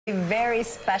A very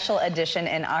special edition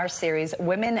in our series,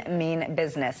 Women Mean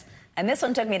Business. And this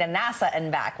one took me to NASA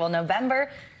and back. Well,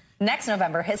 next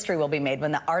November, history will be made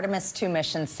when the Artemis 2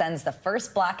 mission sends the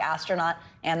first black astronaut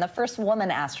and the first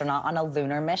woman astronaut on a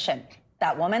lunar mission.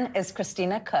 That woman is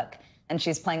Christina Koch, and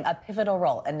she's playing a pivotal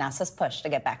role in NASA's push to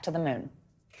get back to the moon.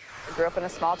 I grew up in a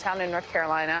small town in North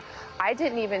Carolina. I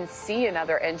didn't even see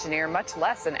another engineer, much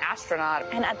less an astronaut.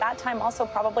 And at that time, also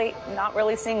probably not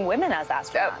really seeing women as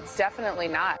astronauts. Definitely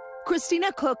not.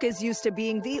 Christina Koch is used to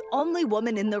being the only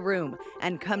woman in the room.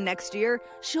 And come next year,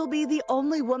 she'll be the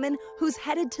only woman who's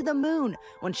headed to the moon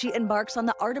when she embarks on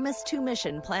the Artemis 2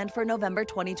 mission planned for November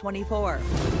 2024.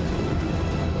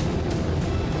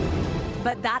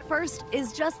 But that first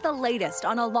is just the latest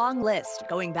on a long list,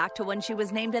 going back to when she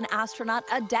was named an astronaut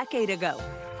a decade ago.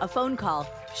 A phone call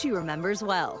she remembers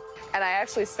well. And I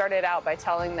actually started out by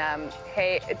telling them,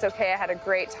 hey, it's okay, I had a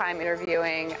great time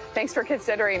interviewing. Thanks for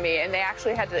considering me. And they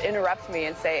actually had to interrupt me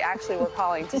and say, actually, we're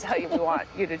calling to tell you we want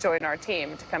you to join our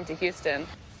team to come to Houston.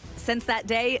 Since that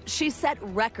day, she's set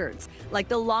records, like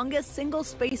the longest single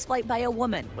space flight by a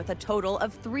woman with a total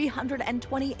of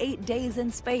 328 days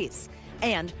in space,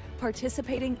 and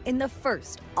participating in the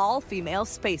first all-female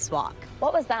spacewalk.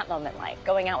 What was that moment like,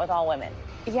 going out with all women?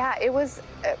 Yeah, it was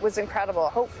incredible.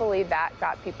 Hopefully that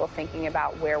got people thinking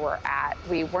about where we're at.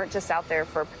 We weren't just out there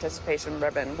for a participation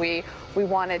ribbon. We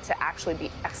wanted to actually be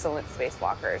excellent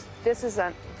spacewalkers. This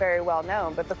isn't very well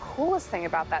known, but the coolest thing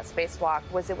about that spacewalk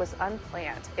was it was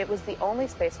unplanned. It was the only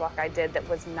spacewalk I did that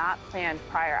was not planned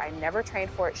prior. I never trained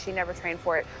for it. She never trained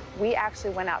for it. We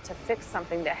actually went out to fix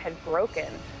something that had broken.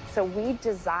 So we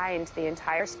designed the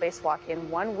entire spacewalk in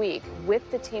 1 week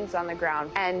with the teams on the ground.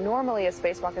 And normally a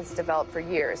spacewalk is developed for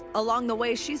years. Along the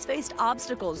way, she's faced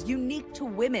obstacles unique to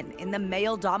women in the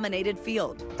male-dominated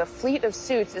field. The fleet of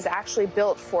suits is actually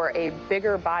built for a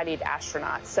bigger-bodied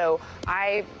astronaut. So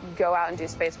I go out and do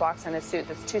spacewalks in a suit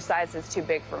that's 2 sizes too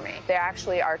big for me. There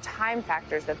actually are time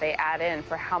factors that they add in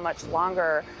for how much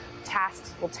longer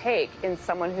tasks will take in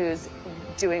someone who's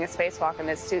doing a spacewalk in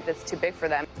a suit that's too big for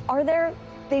them. Are there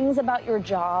things about your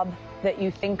job that you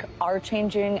think are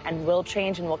changing and will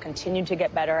change and will continue to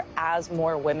get better as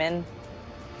more women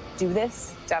do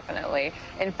this? Definitely.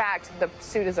 In fact, the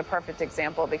suit is a perfect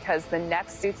example because the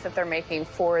next suits that they're making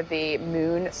for the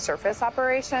moon surface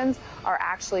operations are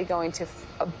actually going to,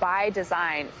 by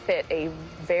design, fit a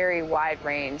very wide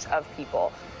range of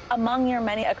people. Among your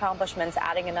many accomplishments,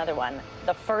 adding another one,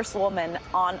 the first woman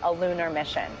on a lunar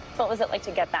mission. What was it like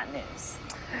to get that news?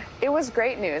 It was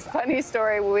great news. Funny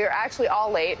story, we were actually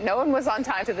all late. No one was on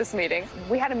time to this meeting.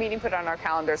 We had a meeting put on our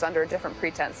calendars under a different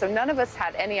pretense, so none of us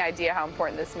had any idea how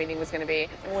important this meeting was going to be.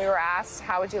 When we were asked,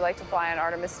 how would you like to fly on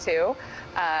Artemis 2?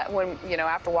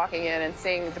 After walking in and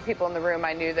seeing the people in the room,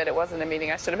 I knew that it wasn't a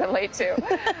meeting I should have been late to.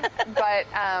 But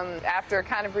after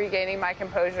kind of regaining my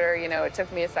composure, it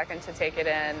took me a second to take it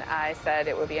in. I said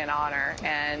it would be an honor,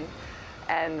 and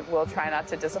we'll try not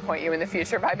to disappoint you in the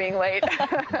future by being late.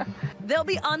 They'll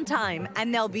be on time,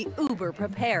 and they'll be uber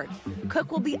prepared.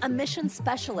 Koch will be a mission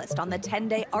specialist on the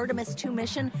 10-day Artemis 2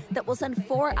 mission that will send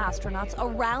 4 astronauts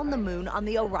around the moon on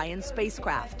the Orion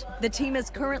spacecraft. The team is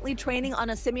currently training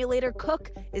on a simulator Koch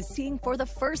is seeing for the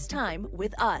first time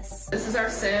with us. This is our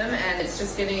sim, and it's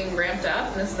just getting ramped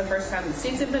up. And this is the first time the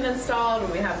seats have been installed,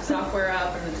 and we have the software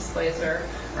up, and the displays are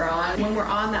on. When we're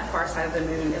on that far side of the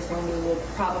moon is when we will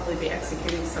probably be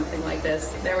executing something like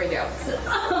this. There we go.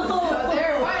 Oh,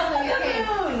 there, finally.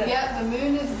 Yep, the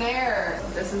moon is there.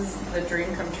 This is the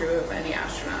dream come true of any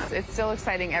astronaut. It's still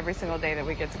exciting every single day that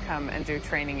we get to come and do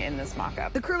training in this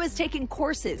mock-up. The crew is taking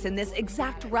courses in this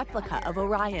exact replica of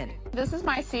Orion. This is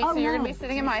my seat, so you're going to be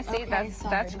sitting in my seat. Okay,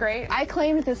 that's great. I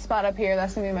claimed this spot up here.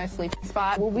 That's going to be my sleeping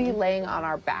spot. We'll be laying on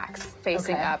our backs,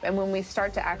 facing up, and when we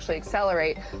start to actually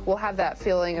accelerate, we'll have that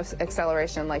feeling of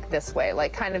acceleration like this way,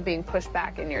 like kind of being pushed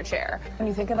back in your chair. When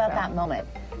you think about that moment,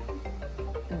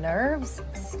 nerves?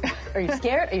 Are you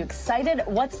scared? Are you excited?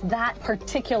 What's that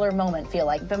particular moment feel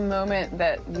like? The moment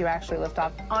that you actually lift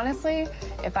off. Honestly,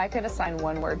 if I could assign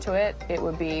one word to it, it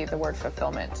would be the word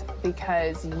fulfillment,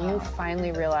 because you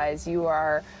finally realize you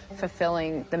are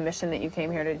fulfilling the mission that you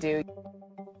came here to do.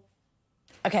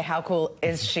 Okay, how cool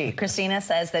is she? Christina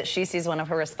says that she sees one of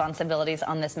her responsibilities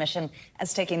on this mission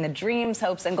as taking the dreams,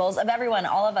 hopes, and goals of everyone,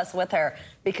 all of us with her,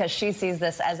 because she sees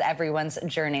this as everyone's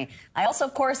journey. I also,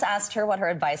 of course, asked her what her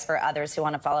advice for others who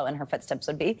want to follow in her footsteps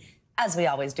would be, as we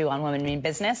always do on Women Mean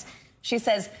Business. She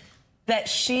says that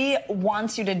she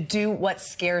wants you to do what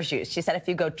scares you. She said if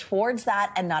you go towards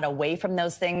that and not away from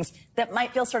those things that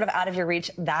might feel sort of out of your reach,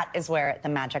 that is where the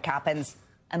magic happens.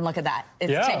 And look at that.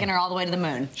 It's taken her all the way to the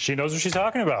moon. She knows what she's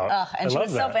talking about. And she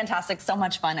was so fantastic, so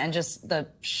much fun, and just the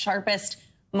sharpest,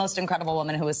 most incredible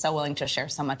woman who was so willing to share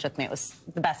so much with me. It was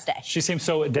the best day. She seems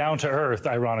so down to earth,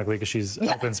 ironically, because she's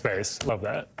up in space. Love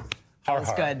that. That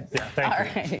was good. Yeah,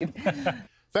 thank you. Right.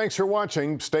 Thanks for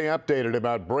watching. Stay updated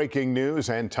about breaking news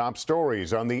and top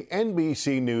stories on the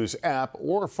NBC News app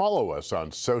or follow us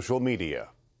on social media.